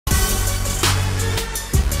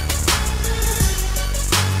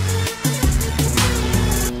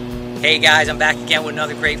Hey guys, I'm back again with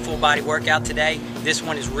another great full body workout today. This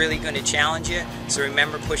one is really going to challenge you, so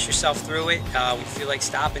remember, push yourself through it. When you feel like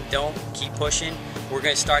stopping, don't. Keep pushing. We're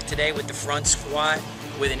going to start today with the front squat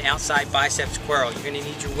with an outside biceps curl. You're going to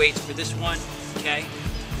need your weights for this one, okay?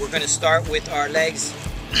 We're going to start with our legs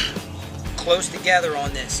close together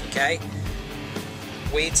on this, okay?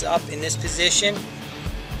 Weights up in this position.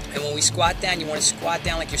 And when we squat down, you want to squat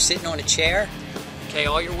down like you're sitting on a chair. Okay,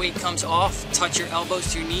 all your weight comes off, touch your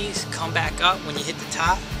elbows to your knees, come back up. When you hit the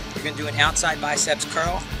top, you're going to do an outside biceps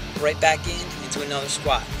curl, right back into another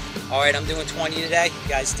squat. All right, I'm doing 20 today. You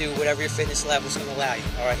guys do whatever your fitness level is going to allow you.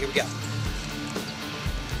 All right, here we go.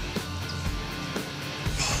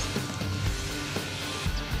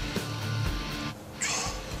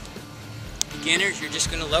 Beginners, you're just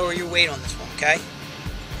going to lower your weight on this one, okay?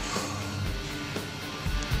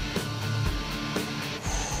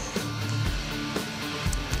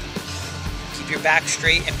 Your back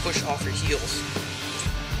straight and push off your heels.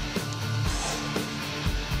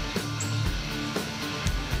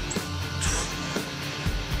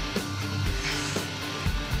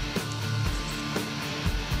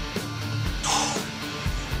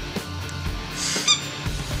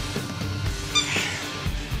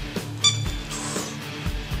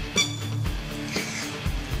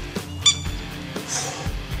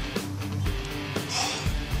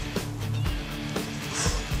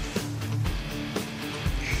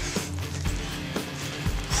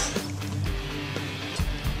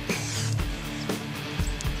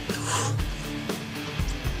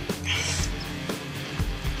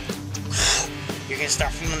 You're going to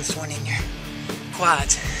start feeling this one in your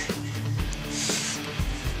quads.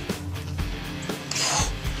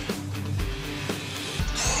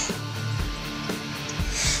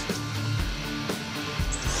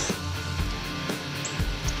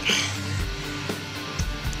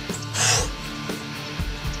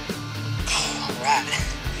 Alright.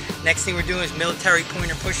 Next thing we're doing is military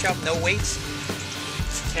pointer push-up, no weights.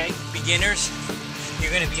 Okay, beginners,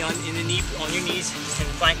 you're going to be on your knees in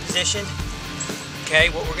the plank position. Okay,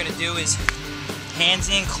 what we're going to do is hands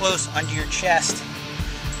in close under your chest,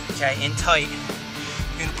 okay, in tight.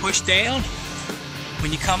 You're going to push down.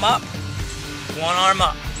 When you come up, one arm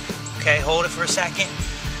up, okay, hold it for a second,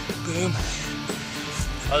 boom,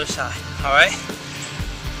 other side, all right?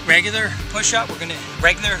 Regular push-up,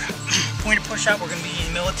 regular pointer push-up, we're going to be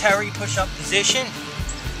in military push-up position,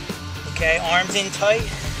 okay, arms in tight.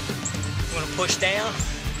 You're going to push down,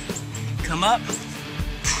 come up,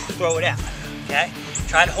 throw it out. Okay,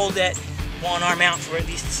 try to hold that one arm out for at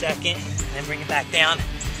least a second, and then bring it back down,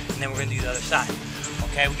 and then we're going to do the other side.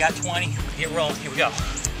 Okay, we got 20. We're going to get rolling. Here we go.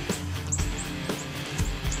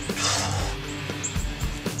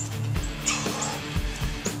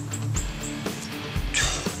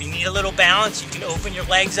 If you need a little balance, you can open your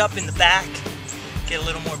legs up in the back, get a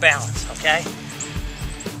little more balance, okay?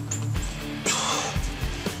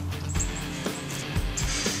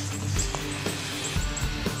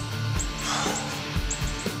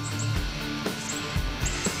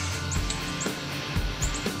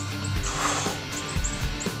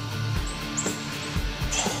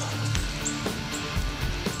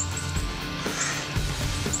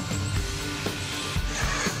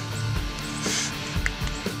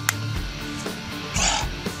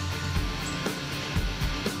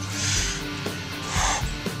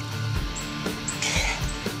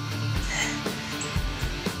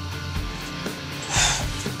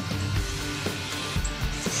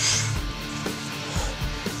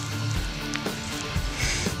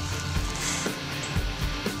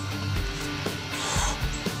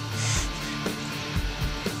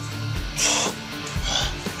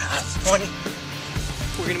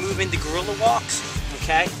 We're going to move into gorilla walks,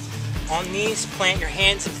 okay? On these, plant your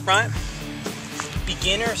hands in front.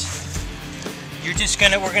 Beginners,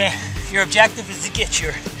 your objective is to get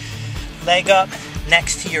your leg up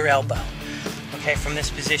next to your elbow, okay, from this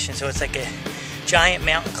position, so it's like a giant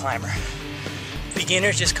mountain climber.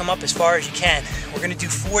 Beginners, just come up as far as you can. We're going to do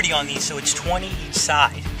 40 on these, so it's 20 each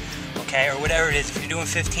side, okay, or whatever it is. If you're doing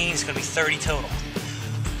 15, it's going to be 30 total.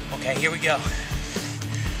 Okay, here we go.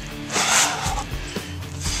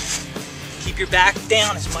 Keep your back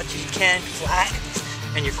down as much as you can, flat,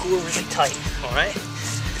 and your core really tight, all right?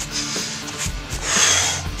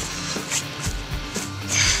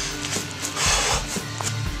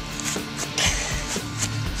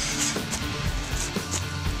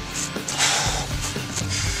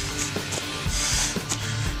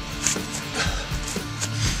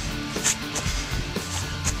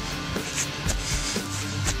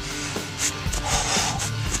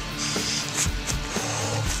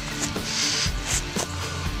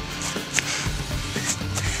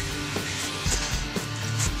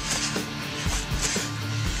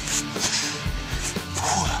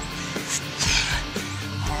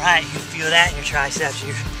 Alright, you can feel that in your triceps,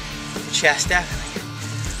 your chest, definitely.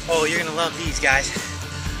 Oh, you're gonna love these, guys.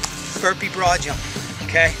 Burpee broad jump,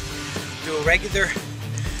 okay? Do a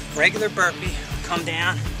regular burpee, come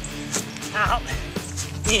down, out,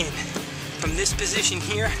 in. From this position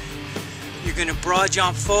here, you're gonna broad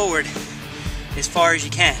jump forward as far as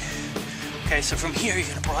you can. Okay, so from here, you're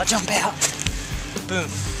gonna broad jump out, boom.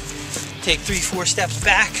 Take 3-4 steps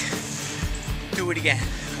back, do it again,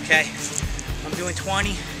 okay? I'm doing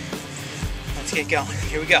 20, let's get going,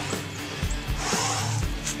 here we go.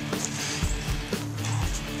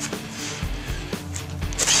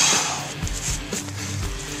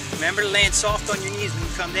 Remember to land soft on your knees when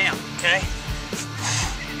you come down, okay?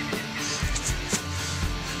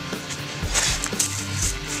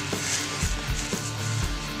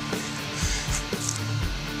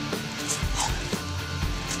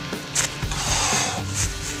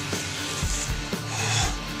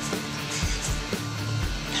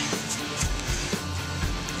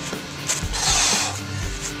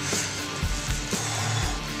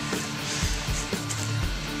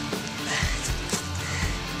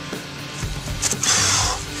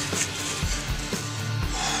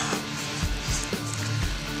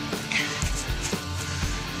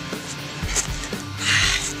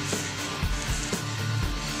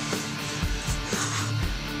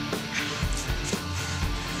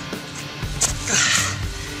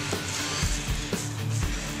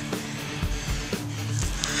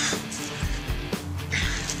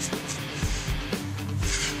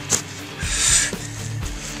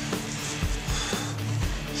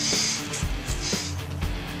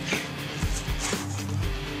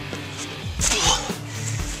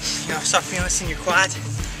 Start feeling this in your quads.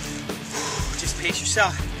 Just pace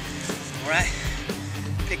yourself. All right,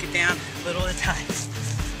 pick it down a little at a time.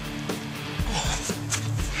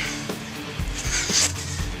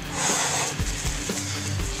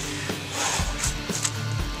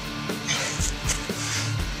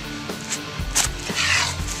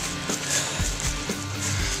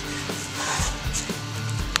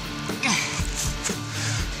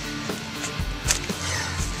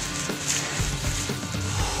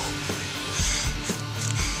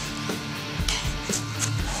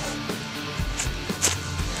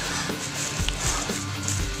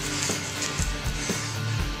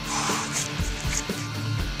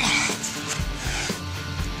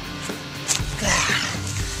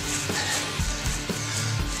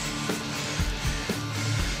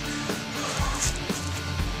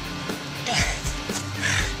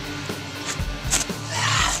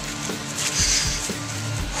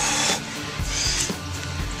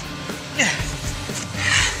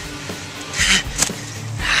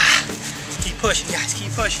 Pushing, guys,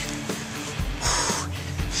 keep pushing.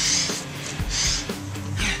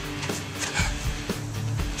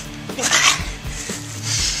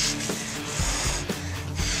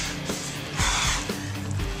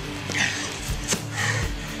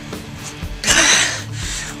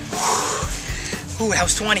 Ooh, that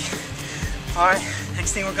was 20. All right,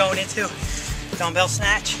 next thing we're going into, dumbbell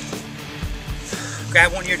snatch.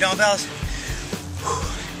 Grab one of your dumbbells.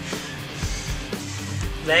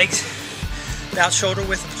 Legs about shoulder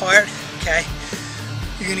width apart, okay?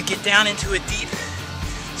 You're gonna get down into a deep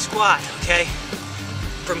squat, okay?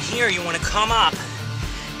 From here, you wanna come up,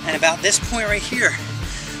 and about this point right here,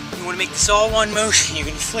 you wanna make this all one motion. You're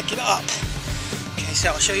gonna flick it up. Okay,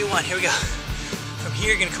 so I'll show you one, here we go. From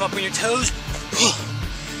here, you're gonna come up on your toes.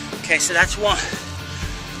 Okay, so that's one.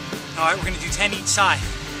 All right, we're gonna do 10 each side.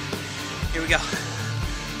 Here we go.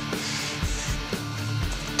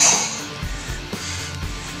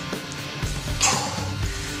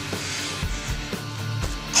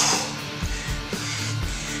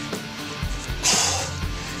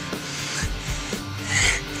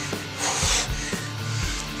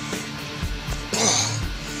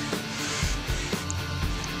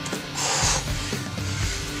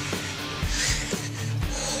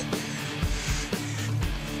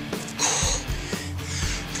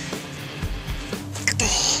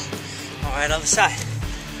 All right, other side.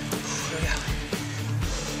 Here we go.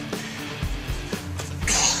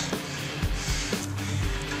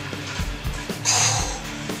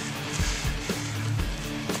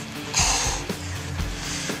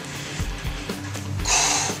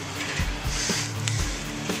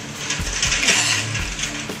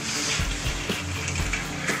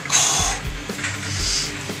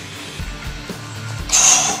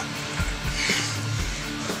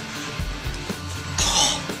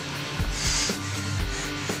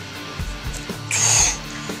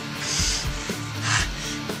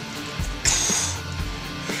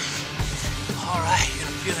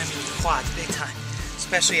 Feel them in your quads big time,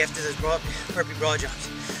 especially after those burpee broad jumps.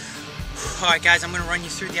 Alright guys, I'm going to run you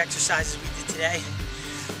through the exercises we did today,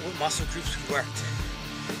 what muscle groups we worked.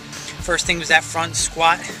 First thing was that front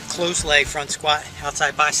squat, closed leg front squat,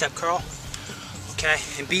 outside bicep curl. Okay,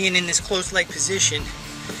 and being in this closed leg position,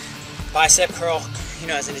 bicep curl, you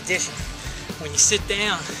know, as an addition. When you sit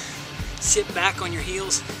down, sit back on your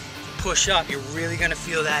heels, push up, you're really going to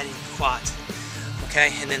feel that in your quads.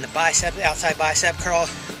 Okay, and then the bicep, outside bicep curl,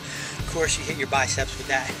 of course you hit your biceps with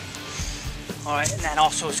that. Alright, and that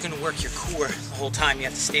also is going to work your core the whole time. You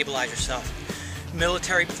have to stabilize yourself.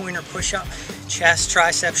 Military pointer push-up, chest,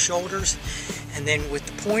 triceps, shoulders, and then with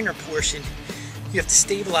the pointer portion, you have to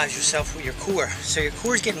stabilize yourself with your core. So your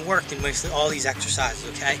core is getting worked in most of all these exercises,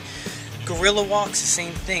 okay? Gorilla walk's the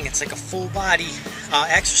same thing. It's like a full body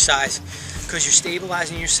exercise because you're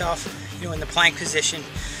stabilizing yourself, you know, in the plank position.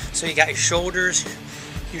 So you got your shoulders,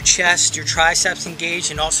 your chest, your triceps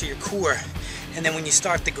engaged, and also your core. And then when you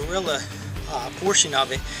start the gorilla portion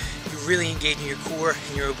of it, you're really engaging your core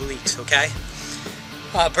and your obliques, okay?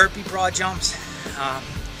 Burpee broad jumps,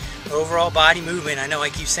 overall body movement. I know I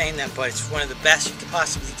keep saying that, but it's one of the best you could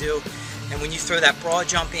possibly do. And when you throw that broad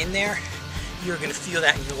jump in there, you're going to feel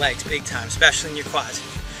that in your legs big time, especially in your quads.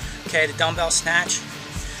 Okay, the dumbbell snatch,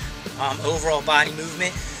 overall body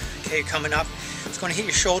movement. Okay, you're coming up. It's going to hit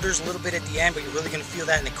your shoulders a little bit at the end, but you're really going to feel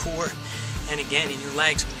that in the core and again in your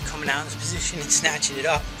legs when you're coming out in this position and snatching it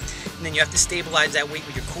up. And then you have to stabilize that weight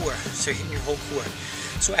with your core, so you're hitting your whole core.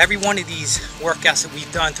 So every one of these workouts that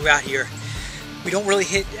we've done throughout here, we don't really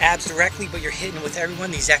hit abs directly, but you're hitting with every one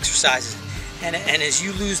of these exercises. And as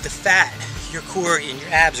you lose the fat, your core and your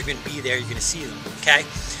abs are going to be there. You're going to see them, okay?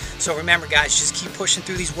 So remember, guys, just keep pushing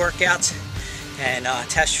through these workouts and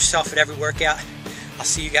test yourself at every workout. I'll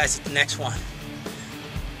see you guys at the next one.